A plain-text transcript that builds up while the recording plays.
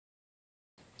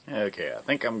Okay, I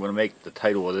think I'm going to make the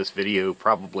title of this video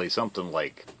probably something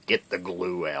like, Get the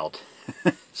Glue Out.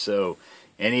 So,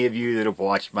 any of you that have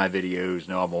watched my videos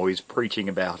know I'm always preaching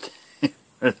about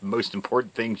the most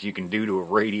important things you can do to a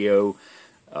radio.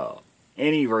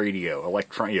 Any radio,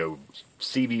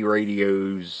 CB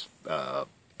radios,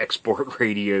 export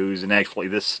radios, and actually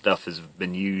this stuff has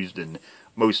been used in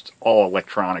most all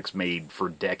electronics made for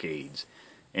decades.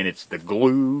 And it's the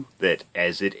glue that,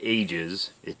 as it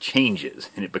ages, it changes,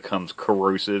 and it becomes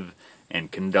corrosive and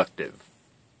conductive.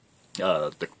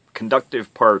 The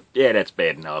conductive part, yeah, that's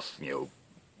bad enough.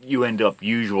 You end up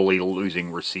usually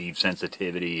losing receive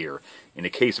sensitivity, or in the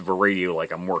case of a radio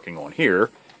like I'm working on here,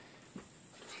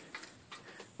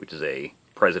 which is a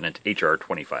President HR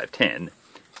 2510,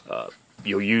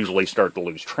 you'll usually start to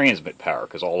lose transmit power,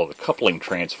 because all of the coupling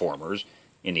transformers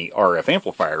in the RF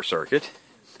amplifier circuit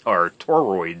are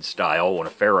toroid style on a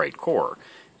ferrite core,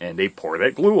 and they pour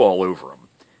that glue all over them,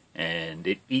 and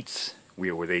it eats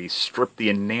where they strip the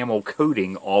enamel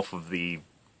coating off of the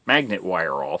magnet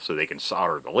wire off so they can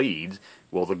solder the leads.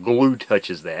 Well, the glue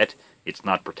touches that. It's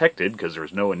not protected because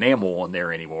there's no enamel on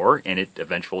there anymore, and it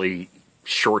eventually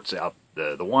shorts out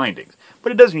the windings.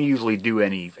 But it doesn't usually do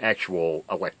any actual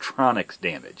electronics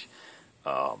damage.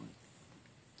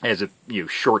 As it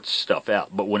shorts stuff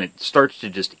out. But when it starts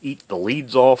to just eat the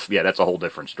leads off, yeah, that's a whole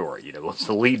different story. Once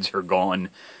the leads are gone,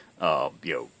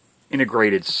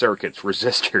 integrated circuits,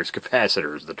 resistors,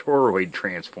 capacitors, the toroid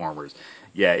transformers,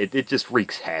 yeah, it just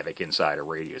wreaks havoc inside a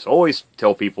radio. So I always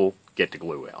tell people, get the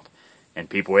glue out. And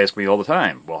people ask me all the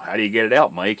time, well, how do you get it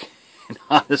out, Mike? And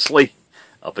honestly,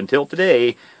 up until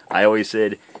today, I always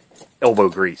said, elbow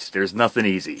grease. There's nothing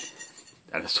easy.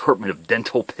 An assortment of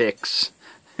dental picks,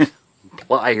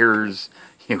 pliers,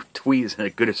 a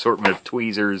good assortment of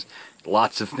tweezers,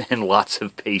 lots of men, lots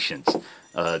of patience.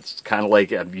 It's kind of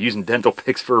like I'm using dental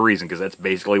picks for a reason, because that's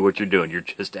basically what you're doing. You're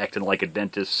just acting like a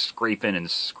dentist, scraping and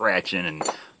scratching and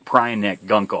prying that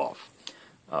gunk off.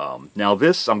 Now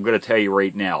this, I'm going to tell you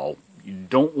right now, you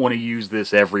don't want to use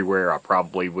this everywhere. I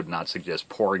probably would not suggest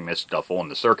pouring this stuff on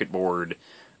the circuit board,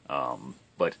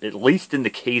 but at least in the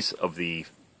case of the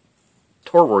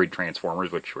toroid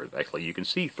transformers, which are actually, you can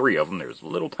see 3 of them. There's a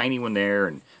little tiny one there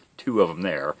and 2 of them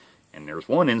there, and there's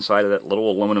one inside of that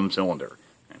little aluminum cylinder,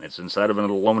 and it's inside of an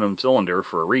aluminum cylinder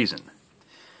for a reason.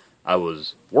 I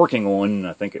was working on,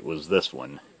 I think it was this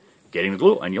one, getting the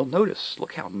glue, and you'll notice,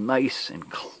 look how nice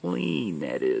and clean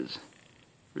that is.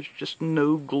 There's just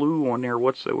no glue on there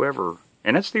whatsoever,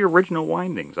 and that's the original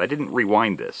windings. I didn't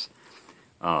rewind this,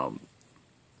 and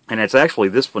it's actually,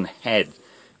 this one had,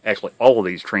 actually, all of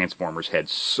these transformers had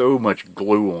so much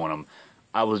glue on them.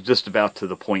 I was just about to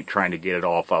the point trying to get it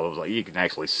off. I was like, you can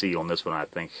actually see on this one, I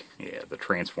think, yeah, the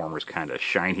transformer's kind of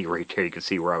shiny right there. You can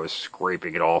see where I was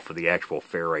scraping it off of the actual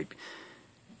ferrite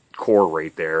core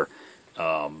right there.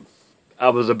 I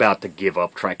was about to give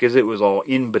up trying, because it was all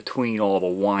in between all the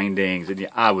windings, and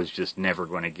I was just never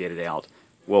going to get it out.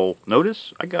 Well,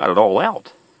 notice, I got it all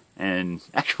out. And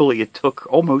actually, it took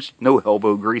almost no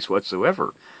elbow grease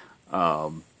whatsoever.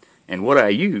 And what I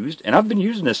used, and I've been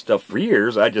using this stuff for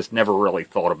years, I just never really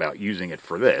thought about using it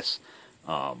for this.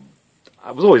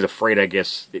 I was always afraid, I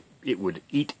guess, it would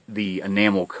eat the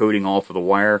enamel coating off of the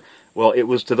wire. Well, it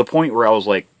was to the point where I was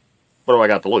like, what do I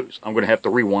got to lose? I'm going to have to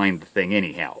rewind the thing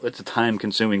anyhow. It's a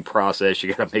time-consuming process.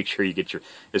 You got to make sure you get your,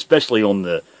 especially on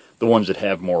the ones that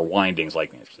have more windings,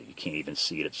 like, actually, you can't even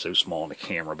see it, it's so small in the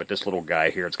camera, but this little guy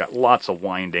here, it's got lots of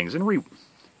windings, and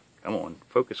come on,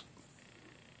 focus.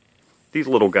 These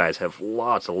little guys have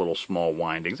lots of little small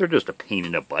windings. They're just a pain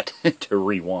in the butt to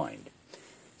rewind.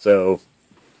 So,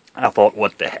 I thought,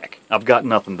 what the heck? I've got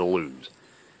nothing to lose.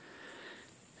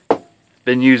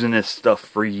 Been using this stuff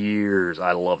for years.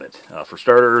 I love it. For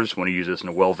starters, when you use this in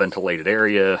a well-ventilated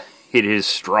area, it is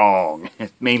strong.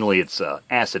 Mainly it's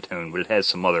acetone, but it has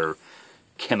some other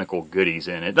chemical goodies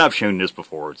in it. I've shown this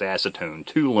before. It's acetone,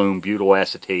 2-lone butyl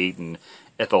acetate, and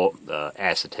ethyl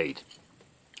acetate.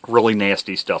 Really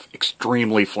nasty stuff.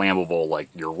 Extremely flammable, like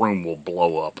your room will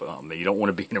blow up. You don't want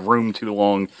to be in a room too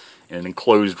long, in an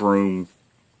enclosed room.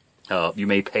 You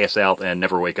may pass out and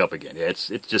never wake up again. It's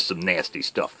just some nasty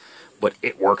stuff. But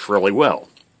it works really well.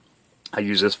 I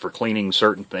use this for cleaning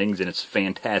certain things, and it's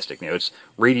fantastic. It's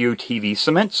radio TV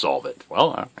cement solvent.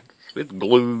 Well, with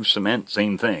glue, cement,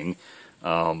 same thing.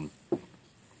 So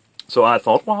I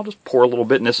thought, well, I'll just pour a little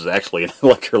bit, and this is actually an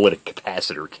electrolytic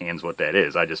capacitor can's what that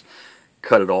is. I just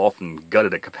cut it off and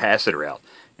gutted a capacitor out.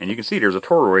 And you can see there's a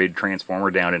toroid transformer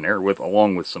down in there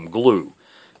along with some glue.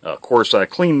 Of course, I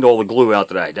cleaned all the glue out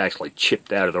that I'd actually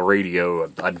chipped out of the radio.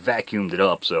 I'd vacuumed it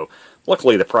up, so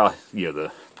luckily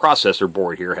the processor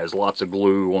board here has lots of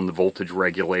glue on the voltage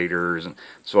regulators, and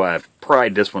so I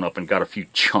pried this one up and got a few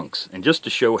chunks. And just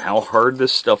to show how hard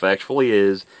this stuff actually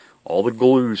is, all the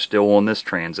glue's still on this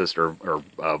transistor or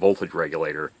voltage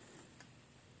regulator.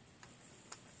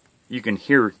 You can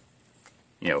hear,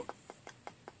 you know,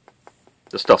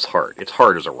 the stuff's hard. It's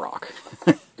hard as a rock.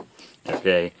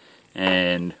 Okay,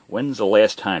 and when's the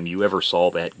last time you ever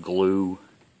saw that glue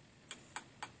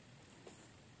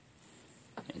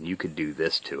and you could do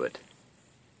this to it?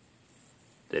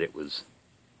 That it was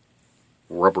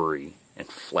rubbery and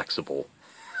flexible.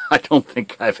 I don't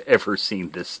think I've ever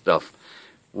seen this stuff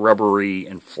rubbery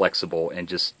and flexible and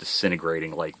just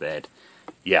disintegrating like that.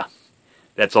 Yeah,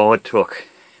 that's all it took.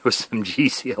 It was some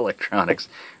GC Electronics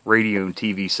radio and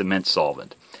TV cement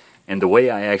solvent. And the way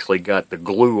I actually got the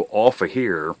glue off of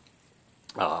here,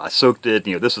 I soaked it.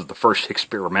 You know, this is the first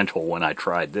experimental when I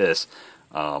tried this.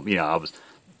 You know, I was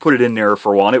put it in there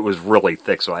for a while, and it was really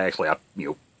thick, so I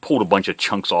pulled a bunch of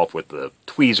chunks off with the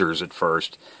tweezers at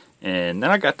first, and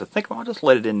then I got to think, well, I'll just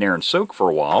let it in there and soak for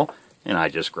a while, and I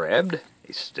just grabbed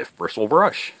a stiff bristle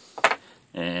brush,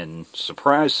 and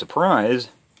surprise, surprise,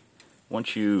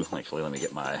 once you, actually let me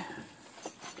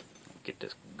get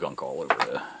this gunk all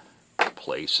over the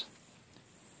place,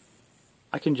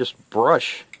 I can just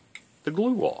brush the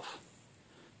glue off.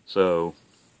 So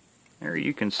there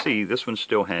you can see this one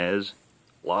still has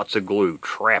lots of glue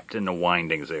trapped in the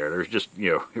windings there. There's just,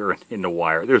 you know, you're in the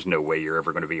wire. There's no way you're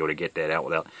ever going to be able to get that out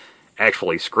without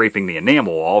actually scraping the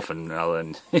enamel off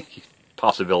and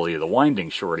possibility of the winding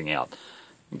shorting out.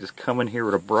 You just come in here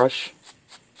with a brush.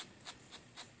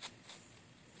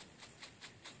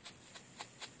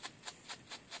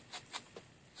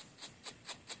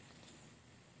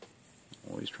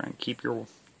 Always try and keep your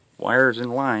wires in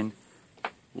line.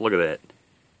 Look at that.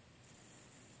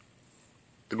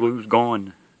 The glue's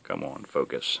gone. Come on,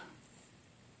 focus.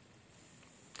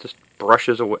 Just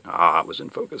brushes away. Ah, it was in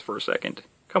focus for a second.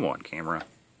 Come on, camera.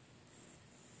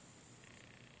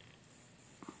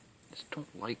 Just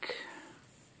don't like...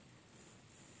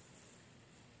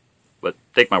 But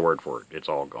take my word for it, it's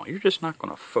all gone. You're just not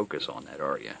going to focus on that,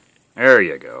 are you? There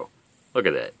you go. Look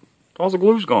at that. All the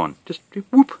glue's gone. Just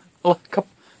whoop. A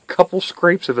couple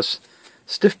scrapes of a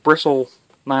stiff bristle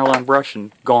nylon brush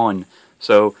and gone.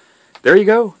 So there you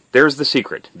go. There's the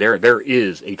secret. There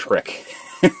is a trick.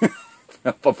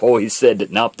 I've always said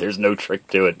that nope, there's no trick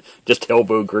to it. Just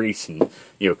elbow grease and,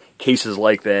 you know, cases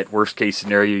like that. Worst case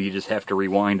scenario, you just have to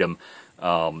rewind them.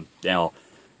 Now,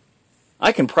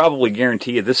 I can probably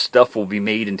guarantee you this stuff will be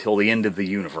made until the end of the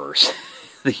universe.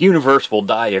 The universe will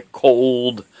die a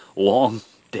cold, long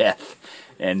death.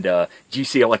 And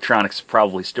GC Electronics is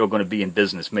probably still going to be in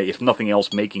business, if nothing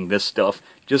else, making this stuff,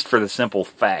 just for the simple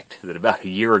fact that about a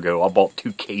year ago I bought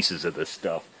 2 cases of this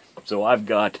stuff. So I've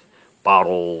got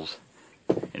bottles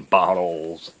and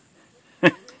bottles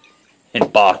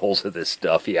and bottles of this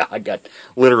stuff. Yeah, I got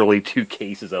literally 2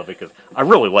 cases of it because I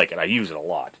really like it. I use it a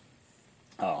lot.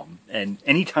 And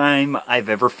anytime I've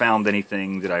ever found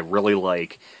anything that I really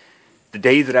like, the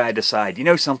day that I decide, you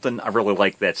know something, I really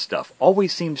like that stuff,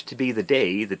 always seems to be the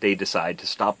day that they decide to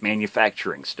stop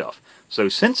manufacturing stuff. So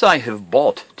since I have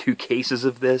bought 2 cases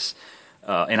of this,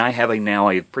 and I have now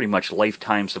a pretty much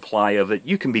lifetime supply of it,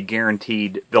 you can be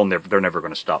guaranteed they're never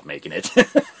going to stop making it.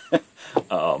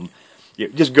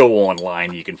 Just go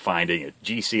online, you can find it at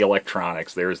GC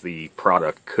Electronics. There's the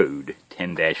product code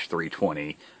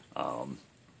 10-320.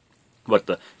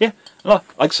 But like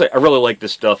I say, I really like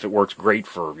this stuff. It works great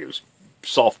for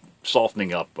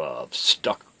softening up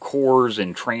stuck cores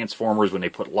and transformers when they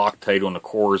put Loctite on the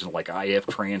cores and like IF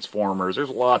transformers. There's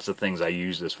lots of things I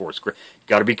use this for. It's great.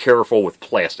 Got to be careful with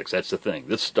plastics. That's the thing.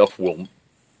 This stuff will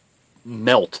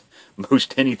melt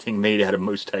most anything made out of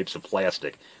most types of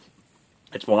plastic.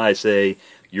 That's why I say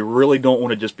you really don't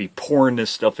want to just be pouring this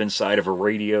stuff inside of a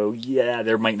radio. Yeah,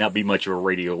 there might not be much of a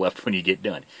radio left when you get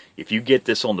done. If you get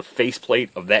this on the faceplate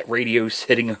of that radio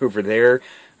sitting over there,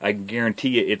 I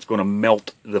guarantee you it's going to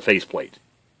melt the faceplate.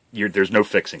 There's no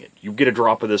fixing it. You get a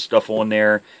drop of this stuff on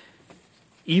there,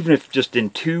 even if just in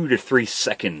 2 to 3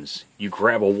 seconds you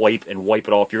grab a wipe and wipe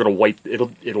it off, you're going to wipe,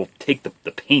 it'll take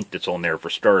the paint that's on there for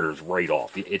starters right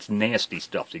off. It's nasty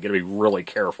stuff, so you got to be really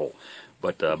careful.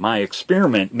 But my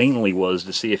experiment mainly was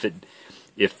to see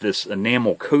if this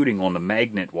enamel coating on the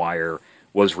magnet wire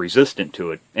was resistant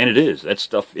to it, and it is. That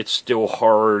stuff, it's still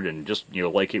hard and just, you know,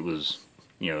 like it was,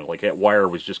 you know, like that wire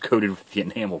was just coated with the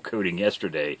enamel coating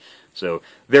yesterday. So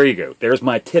there you go. There's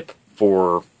my tip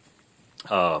for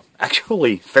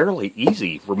actually fairly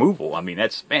easy removal. I mean,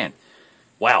 man,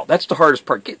 wow, that's the hardest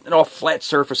part. Getting it off flat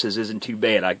surfaces isn't too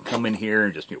bad. I can come in here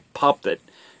and just, you know, pop that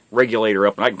regulator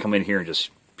up, and I can come in here and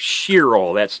just shear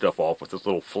all that stuff off with this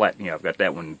little flat, I've got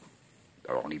that one.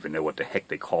 I don't even know what the heck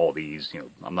they call these.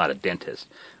 I'm not a dentist,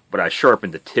 but I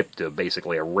sharpened the tip to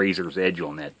basically a razor's edge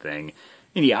on that thing.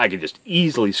 And yeah, I can just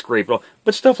easily scrape it off.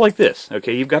 But stuff like this,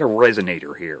 okay, you've got a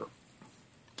resonator here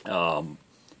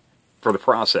for the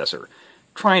processor.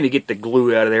 Trying to get the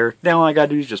glue out of there. Now all I got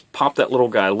to do is just pop that little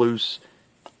guy loose,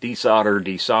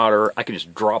 desolder. I can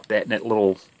just drop that in that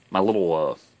my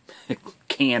little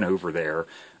can over there.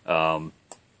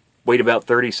 Wait about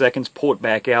 30 seconds, pull it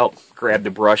back out, grab the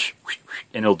brush,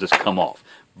 and it'll just come off.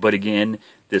 But again,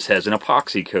 this has an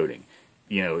epoxy coating.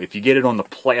 If you get it on the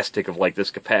plastic of like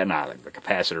this capacitor, the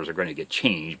capacitors are going to get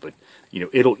changed, but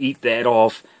it'll eat that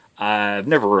off. I've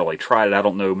never really tried it. I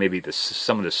don't know, maybe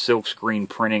some of the silk screen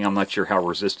printing, I'm not sure how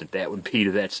resistant that would be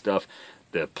to that stuff.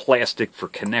 The plastic for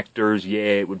connectors,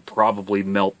 yeah, it would probably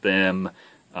melt them.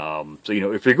 So,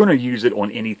 if you're going to use it on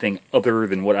anything other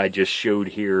than what I just showed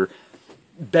here,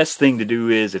 best thing to do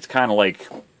is, it's kind of like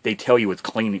they tell you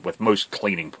with most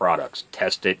cleaning products,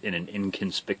 test it in an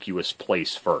inconspicuous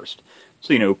place first.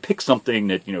 So, pick something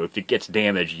that, if it gets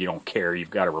damaged, you don't care, you've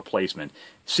got a replacement.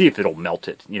 See if it'll melt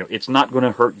it. It's not going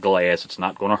to hurt glass, it's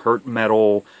not going to hurt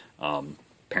metal,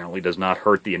 apparently does not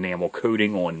hurt the enamel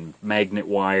coating on magnet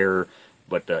wire,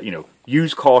 but,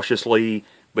 use cautiously.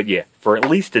 But yeah, for at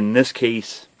least in this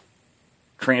case,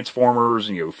 transformers,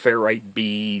 ferrite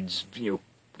beads,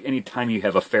 anytime you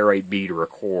have a ferrite bead or a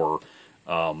core,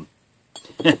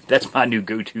 that's my new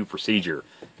go-to procedure.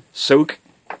 Soak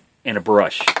and a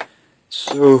brush.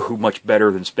 So much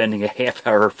better than spending a half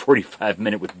hour, 45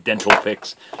 minute with dental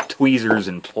picks, tweezers,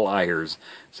 and pliers.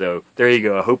 So there you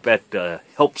go. I hope that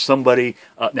helps somebody.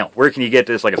 Now, where can you get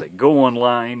this? Like I said, go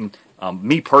online.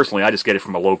 Me personally, I just get it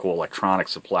from a local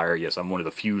electronics supplier. Yes, I'm one of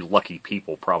the few lucky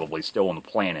people probably still on the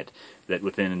planet that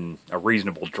within a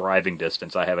reasonable driving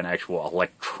distance, I have an actual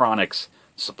electronics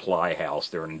supply house.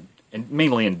 They're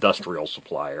mainly industrial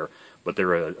supplier, but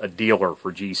they're a dealer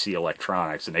for GC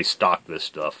Electronics, and they stock this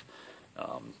stuff.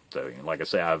 So, like I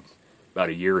say, about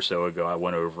a year or so ago, I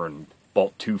went over and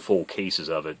bought 2 full cases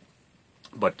of it.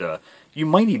 But you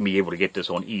might even be able to get this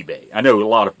on eBay. I know a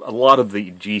lot of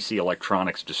the GC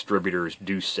Electronics distributors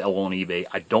do sell on eBay.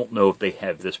 I don't know if they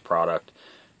have this product.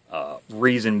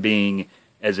 Reason being,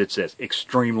 as it says,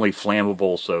 extremely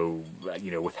flammable. So,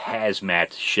 with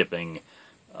hazmat shipping,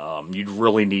 you'd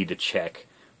really need to check.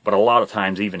 But a lot of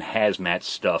times, even hazmat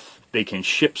stuff, they can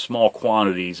ship small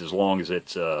quantities as long as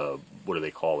it's, what do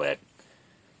they call that?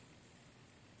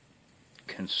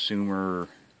 Consumer,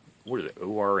 what is it,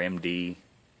 ORMD?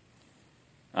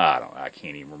 I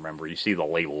can't even remember. You see the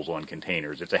labels on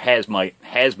containers. It's a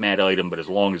hazmat item, but as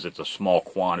long as it's a small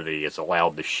quantity, it's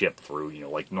allowed to ship through,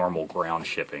 like normal ground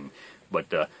shipping.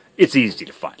 But it's easy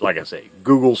to find. Like I say,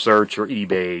 Google search or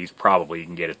eBay, probably you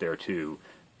can get it there too.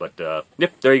 But,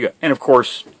 yep, there you go. And, of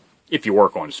course, if you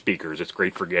work on speakers, it's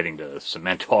great for getting to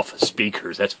cement off of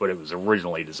speakers. That's what it was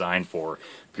originally designed for,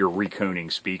 if you're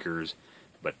reconing speakers.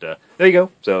 But, there you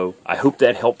go. So, I hope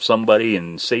that helps somebody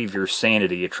and save your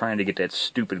sanity of trying to get that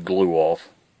stupid glue off.